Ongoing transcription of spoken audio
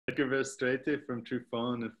Edgar Verstraete from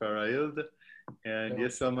Truffaut and Farailde, and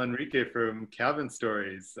Yesel Manrique from Cabin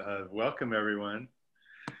Stories. Welcome, everyone.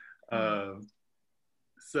 So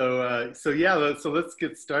let's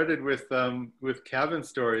get started with Cabin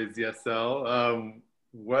Stories, Yesel.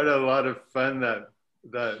 What a lot of fun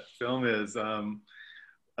that film is. Can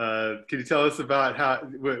you tell us about how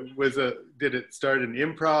did it start in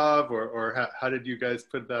improv, or how did you guys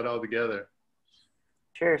put that all together?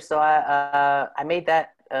 Sure. So I made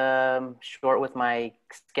that short with my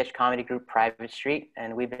sketch comedy group Private Street,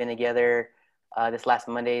 and we've been together this last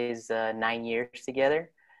Monday's 9 years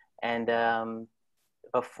together. And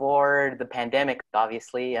before the pandemic,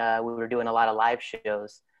 obviously, we were doing a lot of live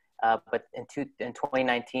shows. But in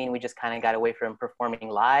 2019, we just kind of got away from performing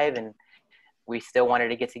live, and we still wanted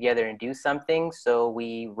to get together and do something. So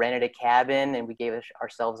we rented a cabin and we gave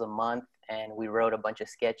ourselves a month, and we wrote a bunch of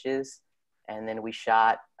sketches. And then we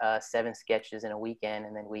shot 7 sketches in a weekend,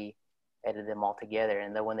 and then we edited them all together.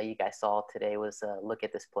 And the one that you guys saw today was Look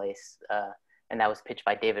at This Place. And that was pitched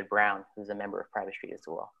by David Brown, who's a member of Private Street as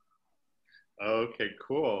well. Okay,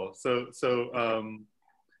 cool. So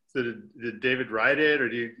did David write it, or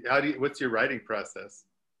what's your writing process?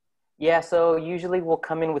 Yeah, so usually we'll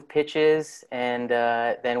come in with pitches, and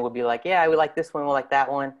then we'll be like, yeah, we like this one, we'll like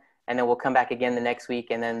that one. And then we'll come back again the next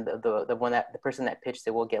week, and then the person that pitched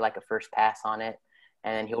it will get like a first pass on it,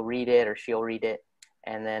 and then he'll read it or she'll read it,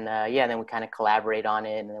 and then then we kind of collaborate on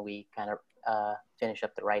it, and then we kind of finish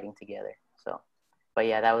up the writing together. So, but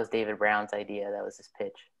yeah, that was David Brown's idea. That was his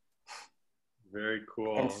pitch. Very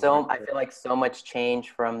cool. And so I feel like so much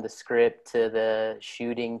changed from the script to the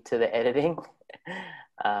shooting to the editing.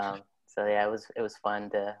 So yeah, it was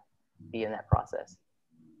fun to be in that process.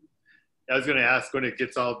 I was going to ask, when it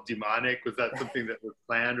gets all demonic, was that something that was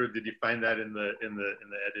planned, or did you find that in the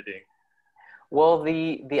editing? Well,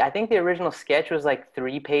 I think the original sketch was like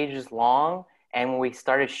 3 pages long, and when we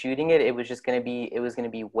started shooting it, it was going to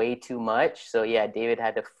be way too much. So yeah, David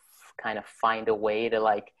had to kind of find a way to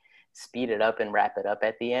like speed it up and wrap it up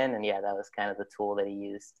at the end, and yeah, that was kind of the tool that he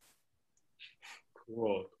used.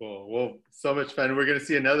 Cool. Well, so much fun. We're going to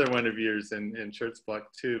see another one of yours in Shirts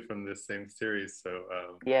Block 2 from this same series. So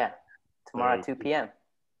yeah. Tomorrow at 2 p.m.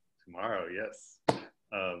 Tomorrow, yes.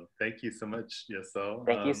 Thank you so much, Yesel.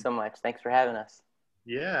 Thank you so much. Thanks for having us.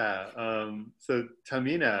 Yeah. So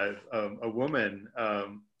Tamina, a woman,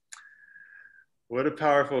 what a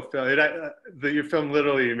powerful film. Your film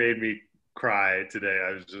literally made me cry today.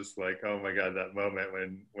 I was just like, oh my God, that moment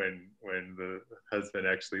when the husband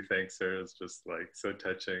actually thanks her is just like so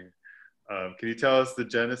touching. Can you tell us the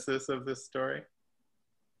genesis of this story?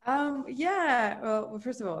 Yeah, well,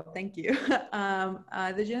 first of all, thank you.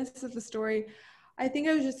 The genesis of the story, I think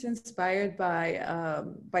I was just inspired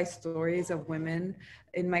by stories of women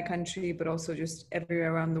in my country, but also just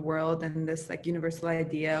everywhere around the world, and this like universal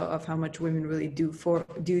idea of how much women really do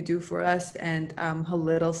for us, and how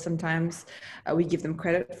little sometimes we give them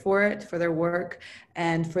credit for their work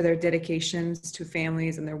and for their dedications to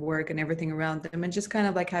families and their work and everything around them, and just kind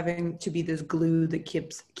of like having to be this glue that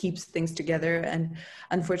keeps things together. And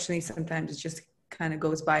unfortunately, sometimes it just kind of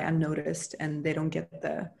goes by unnoticed, and they don't get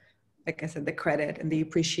like I said, the credit and the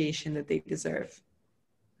appreciation that they deserve.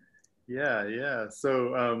 Yeah.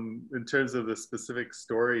 So in terms of the specific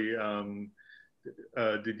story,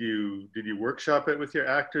 did you workshop it with your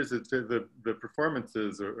actors? The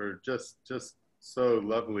performances are just so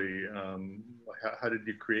lovely. How did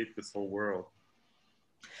you create this whole world?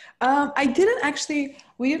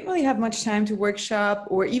 We didn't really have much time to workshop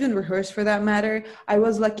or even rehearse, for that matter. I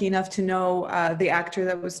was lucky enough to know the actor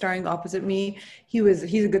that was starring opposite me. He's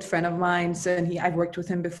a good friend of mine, and I've worked with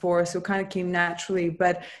him before, so it kind of came naturally.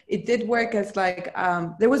 But it did work as like,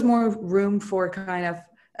 there was more room for kind of,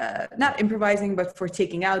 not improvising, but for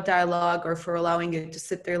taking out dialogue or for allowing it to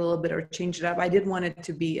sit there a little bit or change it up. I did want it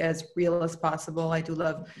to be as real as possible. I do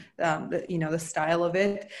love, the style of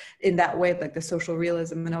it in that way, like the social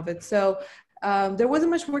realism of it. So there wasn't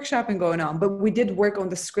much workshopping going on, but we did work on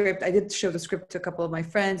the script. I did show the script to a couple of my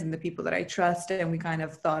friends and the people that I trust, and we kind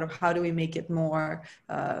of thought of how do we make it more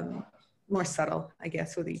subtle, I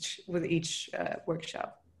guess, with each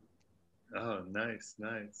workshop. Oh, nice.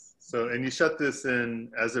 So, and you shot this in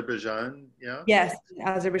Azerbaijan, yeah? Yes,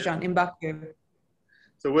 Azerbaijan, in Baku.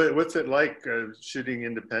 So what's it like shooting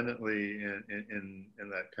independently in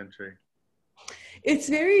that country? It's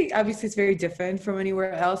very different from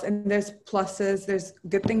anywhere else. And there's pluses, there's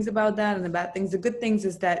good things about that and the bad things. The good things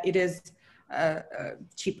is that it is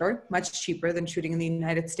cheaper, much cheaper than shooting in the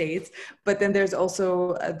United States. But then there's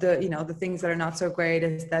also the things that are not so great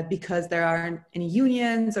is that because there aren't any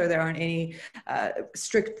unions or there aren't any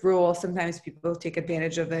strict rules, sometimes people take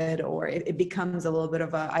advantage of it, or it becomes a little bit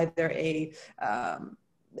of either a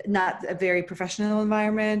not a very professional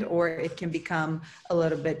environment, or it can become a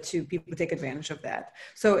little bit too, people take advantage of that.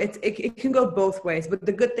 So it can go both ways, but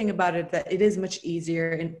the good thing about it that it is much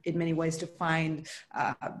easier in many ways to find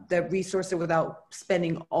the resources without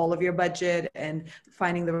spending all of your budget and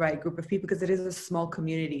finding the right group of people, because it is a small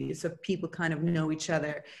community. So people kind of know each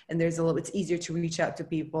other, and it's easier to reach out to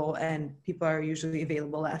people, and people are usually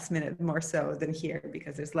available last minute more so than here,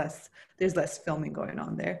 because there's less filming going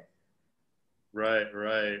on there. Right.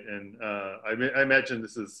 And I imagine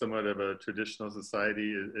this is somewhat of a traditional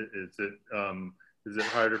society. Is it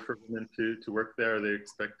harder for women to work there? Are they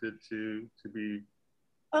expected to be?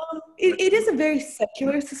 It is a very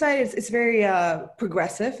secular society. It's very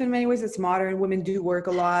progressive in many ways. It's modern. Women do work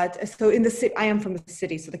a lot. So in the city, I am from the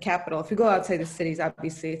city, so the capital. If you go outside the cities,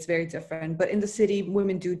 obviously it's very different. But in the city,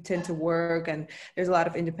 women do tend to work, and there's a lot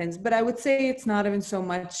of independence. But I would say it's not even so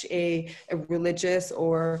much a religious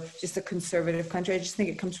or just a conservative country. I just think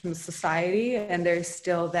it comes from the society, and there's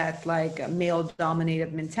still that like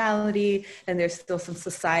male-dominated mentality, and there's still some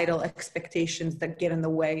societal expectations that get in the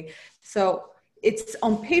way. So it's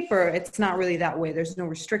on paper, it's not really that way. There's no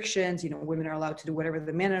restrictions, women are allowed to do whatever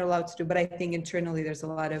the men are allowed to do. But I think internally there's a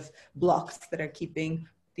lot of blocks that are keeping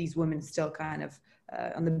these women still kind of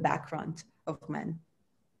on the back front of men.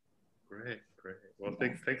 Great. Well,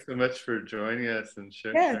 thanks so much for joining us and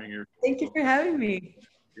sharing your. Thank you for having me.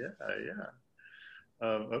 Yeah.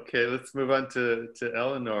 Okay, let's move on to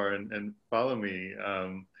Eleanor and follow me.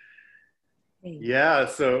 Yeah,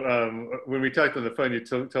 so when we talked on the phone, you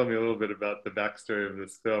told me a little bit about the backstory of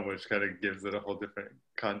this film, which kind of gives it a whole different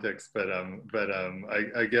context. But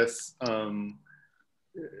I guess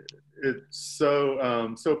it's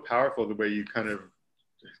so powerful the way you kind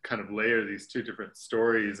of layer these two different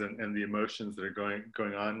stories and the emotions that are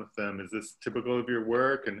going on with them. Is this typical of your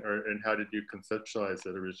work, and how did you conceptualize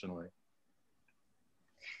it originally?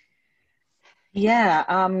 Yeah,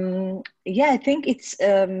 I think it's.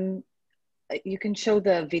 You can show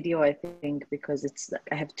the video, I think, because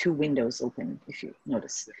I have two windows open, if you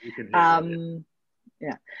notice. You can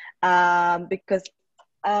hear because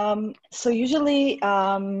so usually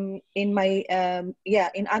in my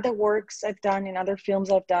in other works I've done, in other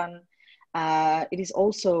films I've done, it is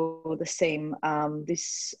also the same.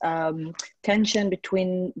 This tension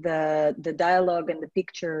between the dialogue and the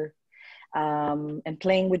picture, and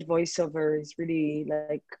playing with voiceover is really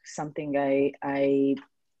like something I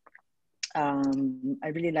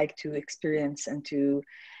really like to experience and to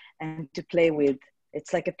play with.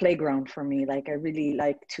 It's like a playground for me. Like I really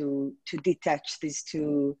like to detach these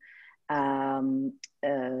two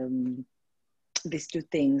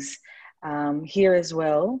things here as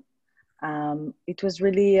well. It was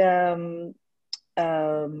really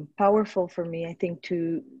powerful for me, I think,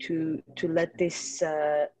 to let this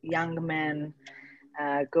young man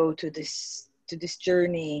go to this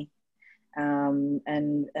journey,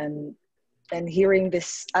 and hearing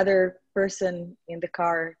this other person in the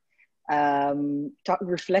car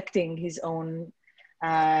reflecting his own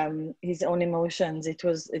emotions. It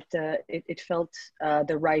felt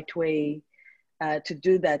the right way to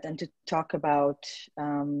do that, and to talk about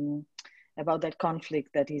that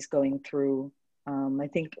conflict that he's going through. I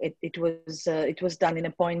think it was done in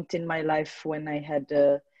a point in my life when I had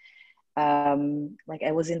like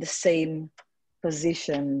I was in the same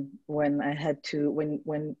position when I had to,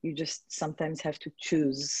 when you just sometimes have to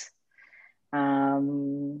choose,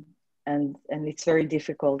 and it's very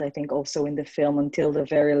difficult. I think also in the film, until the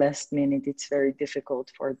very last minute, it's very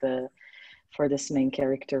difficult for this main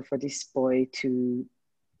character, for this boy to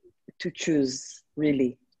choose,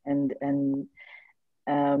 really. And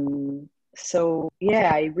so yeah,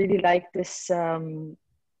 I really like this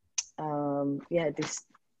this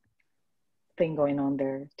thing going on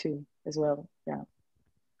there too as well. Yeah.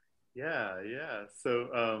 So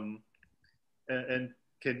and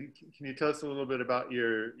can you tell us a little bit about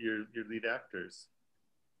your lead actors?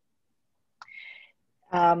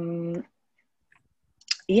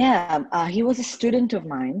 He was a student of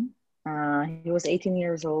mine. He was 18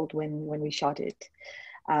 years old when we shot it.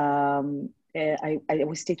 I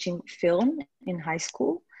was teaching film in high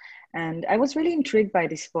school, and I was really intrigued by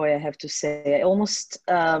this boy, I have to say. I almost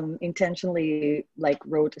intentionally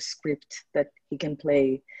wrote a script that he can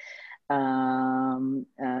play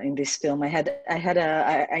in this film.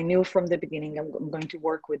 I knew from the beginning I'm going to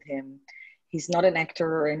work with him. He's not an actor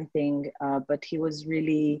or anything, but he was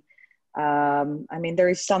really I mean, there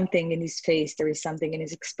is something in his face, there is something in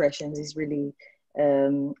his expressions. He's really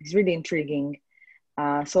intriguing.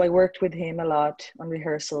 So I worked with him a lot on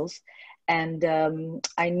rehearsals, and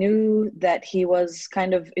I knew that he was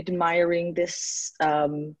kind of admiring this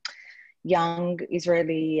young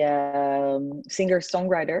Israeli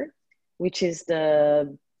singer-songwriter, which is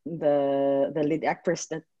the lead actress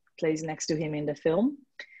that plays next to him in the film.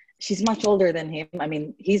 She's much older than him. I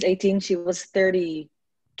mean, he's 18, she was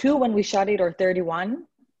 32 when we shot it, or 31,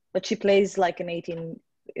 but she plays like an 18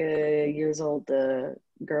 years old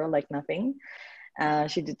girl, like nothing.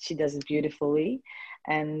 She does it beautifully,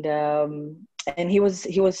 and he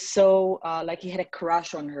was so like he had a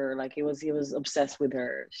crush on her, like he was obsessed with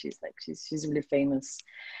her. She's really famous,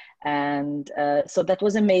 and so that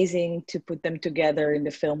was amazing to put them together in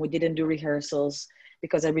the film. We didn't do rehearsals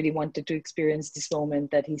because I really wanted to experience this moment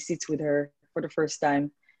that he sits with her for the first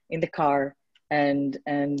time in the car, and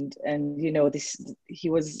you know, this he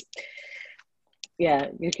was, yeah,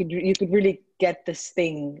 you could really get this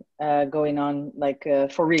thing going on, like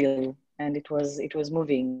for real, and it was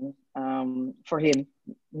moving for him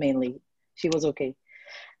mainly. She was okay,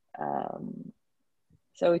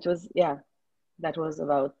 so it was, yeah, that was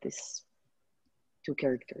about these two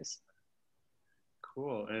characters.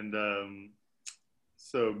 Cool. And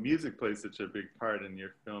so music plays such a big part in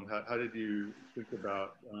your film. How did you think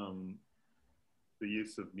about the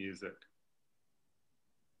use of music?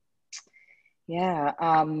 Yeah,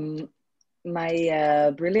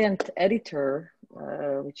 my brilliant editor,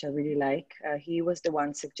 which I really like, he was the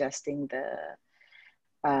one suggesting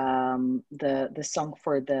the song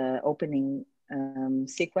for the opening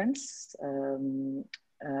sequence,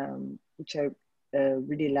 which I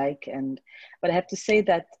really like. But I have to say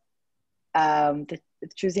that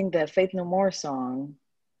choosing the Faith No More song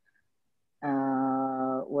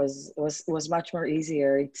was much more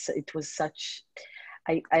easier. It was such.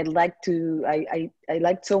 I liked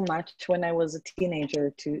so much when I was a teenager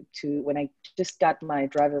to when I just got my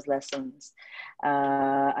driver's lessons.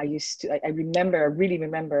 I really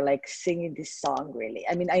remember like singing this song, really.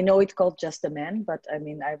 I mean, I know it's called Just a Man, but I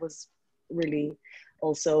mean, I was really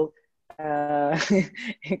also,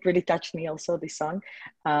 it really touched me also, this song.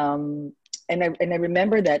 And I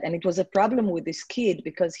remember that, and it was a problem with this kid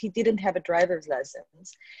because he didn't have a driver's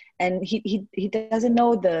license, and he doesn't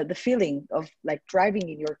know the feeling of like driving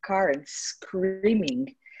in your car and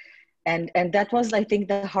screaming, and that was, I think,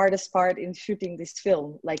 the hardest part in shooting this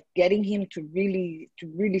film, like getting him to really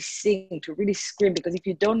sing, to really scream, because if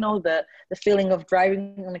you don't know the feeling of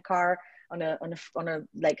driving on a car on a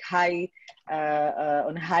like high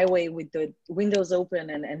on a highway with the windows open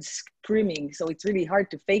and screaming, so it's really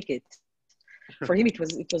hard to fake it. For him, it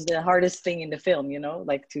was the hardest thing in the film, you know,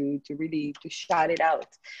 like to really shout it out.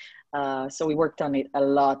 So we worked on it a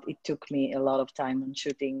lot. It took me a lot of time on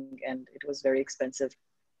shooting, and it was very expensive,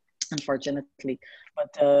 unfortunately.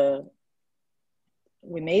 But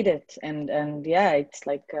we made it, and yeah, it's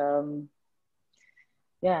like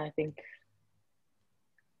yeah, I think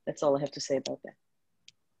that's all I have to say about that.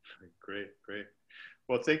 Great.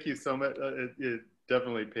 Well, thank you so much. It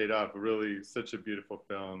definitely paid off. Really, such a beautiful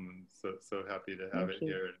film, and so happy to have it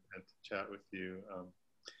here and to chat with you,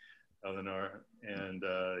 Eleanor. And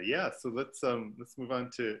yeah, so let's move on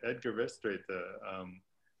to Edgar Verstraete.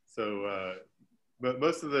 But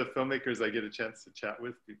most of the filmmakers I get a chance to chat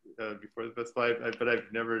with before the festival, but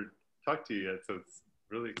I've never talked to you yet, so it's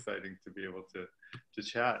really exciting to be able to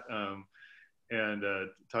chat. And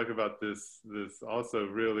talk about this also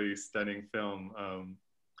really stunning film.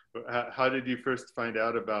 How did you first find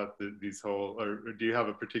out about these whole, or do you have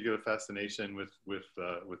a particular fascination with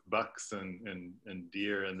bucks and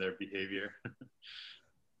deer and their behavior?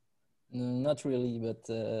 No, not really, but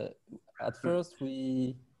at first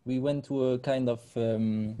we went to a kind of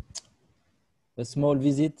a small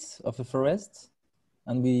visit of a forest,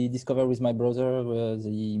 and we discovered with my brother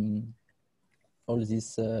all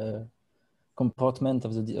this comportment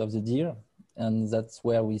of the deer, and that's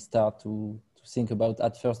where we start to think about,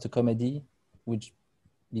 at first, a comedy, which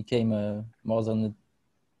became more than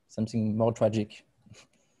something more tragic.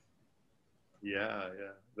 Yeah,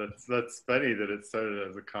 that's funny that it started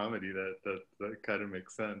as a comedy. That kind of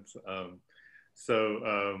makes sense. So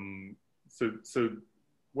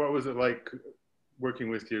what was it like working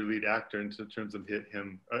with your lead actor in terms of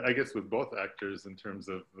him? I guess with both actors, in terms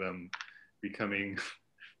of them becoming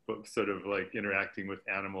sort of like interacting with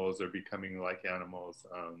animals or becoming like animals.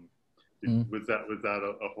 Was that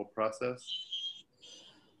a whole process?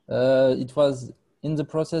 It was in the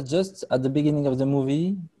process just at the beginning of the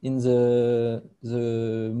movie, in the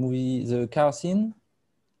car scene,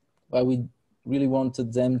 where we really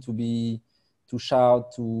wanted them to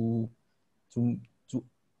shout, to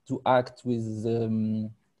act with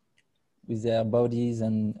their bodies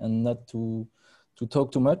and not to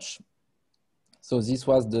talk too much. So this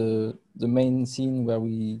was the main scene where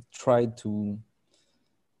we tried to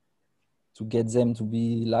get them to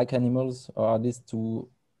be like animals, or at least to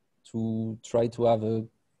try to have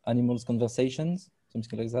animals conversations,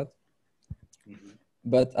 something like that. Mm-hmm.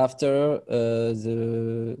 But after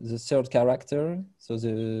the third character, so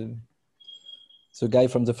the guy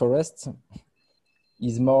from the forest,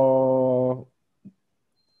 is more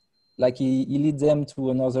like he leads them to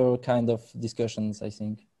another kind of discussions, I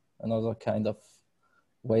think, another kind of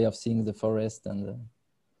way of seeing the forest, and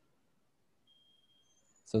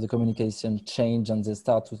so the communication change, and they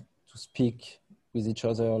start to speak with each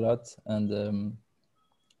other a lot, and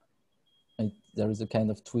there is a kind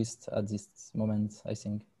of twist at this moment, I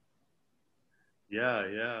think. Yeah,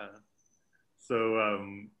 yeah. So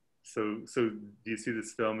do you see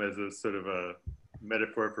this film as a sort of a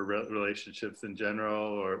metaphor for relationships in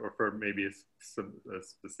general, or for maybe a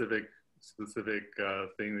specific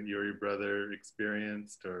thing that you or your brother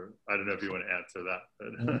experienced? Or I don't know if you want to answer that,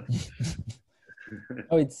 but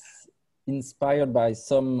oh, it's inspired by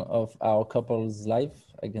some of our couple's life,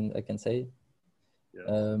 I can say.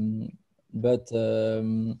 Yeah. But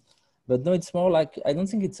no, it's more like, I don't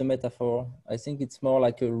think it's a metaphor. I think it's more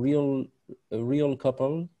like a real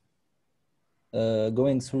couple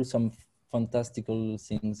going through some fantastical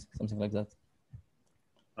things, something like that.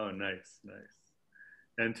 Oh, nice.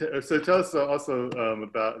 And so tell us also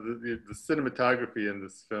about the cinematography in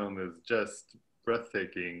this film is just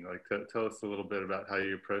breathtaking. Like, tell us a little bit about how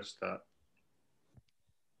you approached that.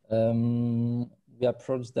 We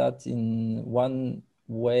approached that in one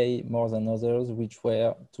way more than others, which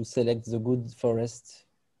were to select the good forest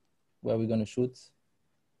where we're going to shoot.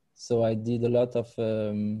 So I did a lot of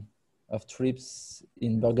trips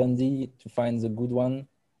in Burgundy to find the good one.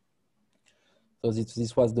 So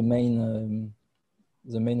this was the main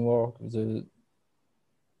work.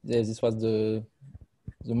 This was the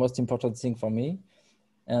most important thing for me.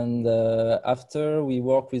 And after we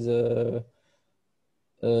worked with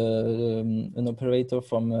an operator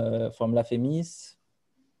from La Femis,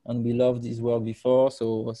 and we loved his work before,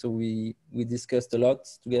 so we discussed a lot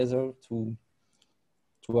together to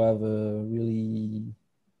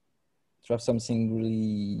have something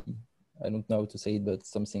really, I don't know how to say it, but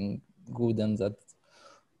something good, and that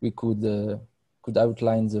we could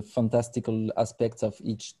outline the fantastical aspects of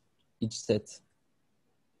each set.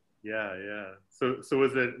 Yeah. So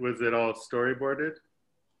was it all storyboarded?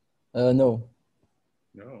 No.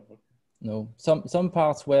 No. Okay. No. Some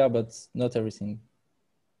parts were, but not everything.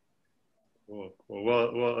 Cool.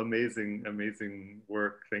 Well, amazing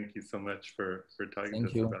work. Thank you so much for talking to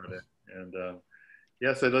us about it. And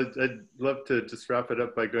yes, I'd love to just wrap it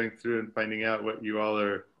up by going through and finding out what you all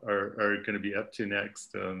are going to be up to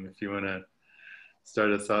next. If you want to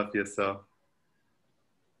start us off, Yesel.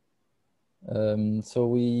 So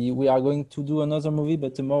we are going to do another movie,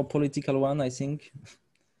 but a more political one, I think.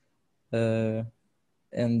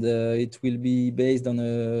 And it will be based on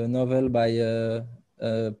a novel by a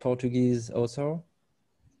Portuguese author.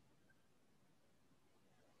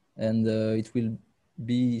 And it will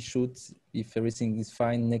be shoot, if everything is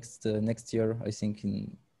fine, next year, I think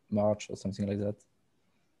in March or something like that.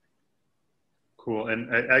 Cool. And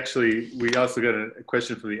actually, we also got a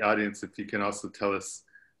question from the audience. If you can also tell us,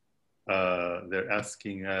 they're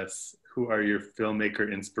asking us, who are your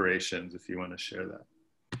filmmaker inspirations, if you want to share that.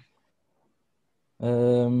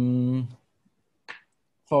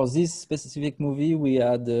 For this specific movie, we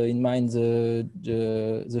had in mind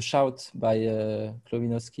the Shout by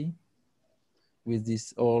Klowinowski, with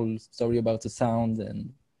this whole story about the sound,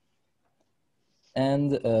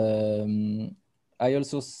 and I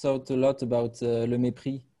also thought a lot about Le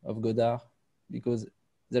Mépris of Godard, because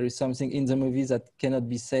there is something in the movie that cannot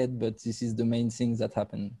be said, but this is the main thing that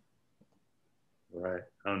happened. Right.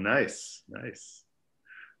 Oh, nice.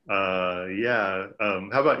 Yeah.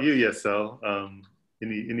 How about you, Yesel?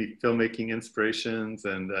 Any filmmaking inspirations,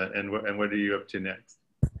 and what are you up to next?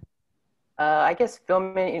 I guess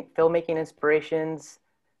filmmaking inspirations.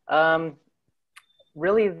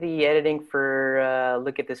 Really, the editing for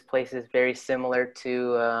Look at This Place is very similar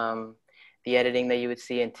to the editing that you would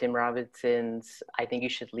see in Tim Robinson's I Think You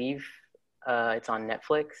Should Leave. It's on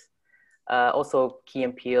Netflix. Also, Key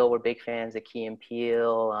and Peele, we're big fans of Key and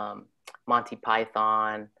Peele, Monty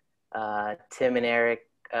Python, Tim and Eric,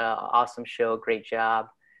 awesome show, great job.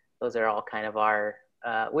 Those are all kind of our,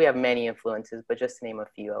 we have many influences, but just to name a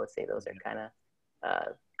few, I would say those are kind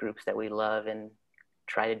of groups that we love and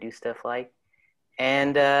try to do stuff like.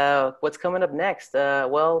 And what's coming up next?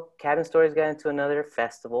 Well, Cabin Stories got into another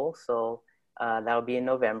festival, so that'll be in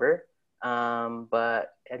November.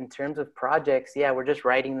 But in terms of projects, yeah, we're just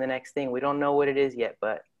writing the next thing. We don't know what it is yet,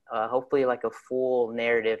 but hopefully like a full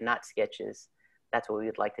narrative, not sketches. That's what we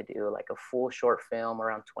would like to do, like a full short film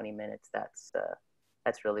around 20 minutes. That's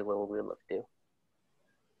really what we would look to do.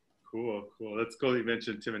 Cool, cool. That's cool that you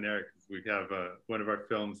mentioned Tim and Eric. We have one of our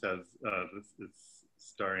films has it's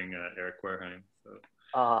starring Eric Wareheim. So.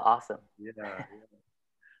 Awesome. Yeah.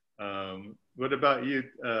 What about you,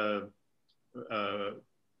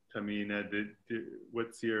 Tamina?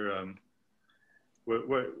 What's your what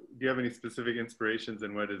do you have any specific inspirations,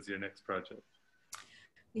 and what is your next project?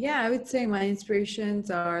 Yeah, I would say my inspirations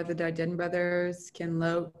are the Dardenne brothers, Ken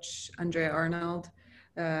Loach, Andrea Arnold,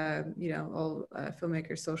 all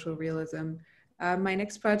filmmakers, social realism. My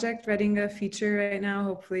next project, writing a feature right now,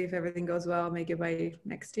 hopefully if everything goes well, I'll make it by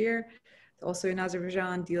next year. Also in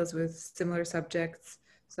Azerbaijan, deals with similar subjects.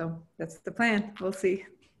 So that's the plan. We'll see.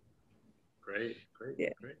 Great, great,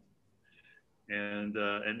 yeah. Great. And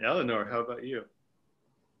Eleanor, how about you?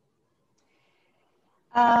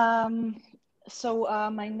 So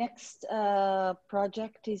my next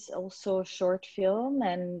project is also a short film,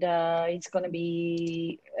 and it's going to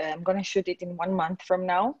be, I'm going to shoot it in 1 month from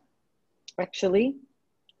now, actually.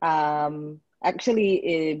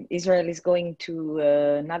 Israel is going to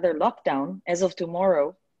another lockdown as of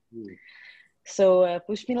tomorrow. So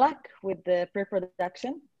push me luck with the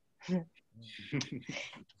pre-production.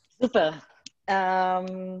 Super.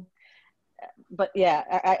 But yeah,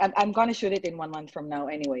 I'm gonna shoot it in 1 month from now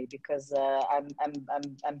anyway, because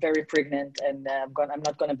I'm very pregnant, and I'm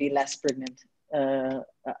not gonna be less pregnant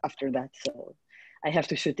after that. So I have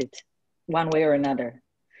to shoot it one way or another.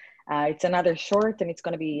 It's another short, and it's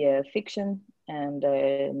gonna be fiction, and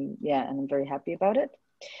yeah, and I'm very happy about it.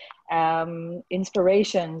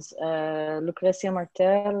 Inspirations: Lucrecia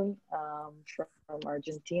Martel from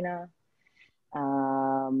Argentina.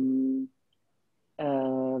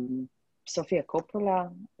 Sofia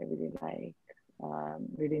Coppola, I really like,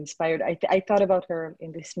 really inspired. I thought about her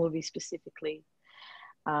in this movie specifically.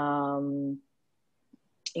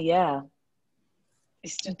 Yeah,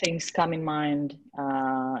 these two things come in mind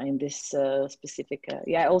in this specific.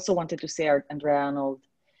 Yeah, I also wanted to say Andrea Arnold,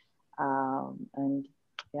 and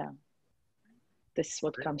yeah, this is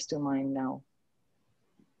what comes to mind now.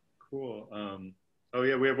 Cool. Oh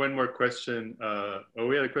yeah, we have one more question.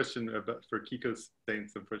 We had a question for Kiko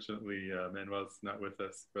Saints. Unfortunately, Manuel's not with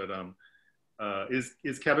us. But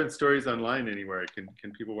is Cabin Stories online anywhere?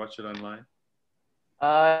 Can people watch it online?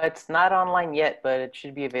 It's not online yet, but it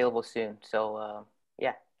should be available soon. So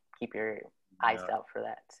yeah, keep your eyes out for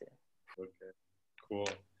that soon. Okay, cool.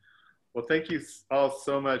 Well, thank you all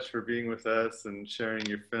so much for being with us and sharing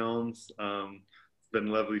your films. It's been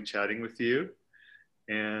lovely chatting with you.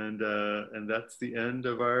 And that's the end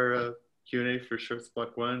of our Q&A for Shorts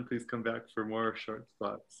Block 1. Please come back for more Shorts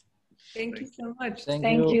Blocks. Thank you so much.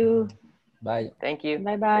 Thank you. Bye. Thank you.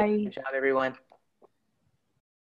 Bye-bye. Good job, everyone.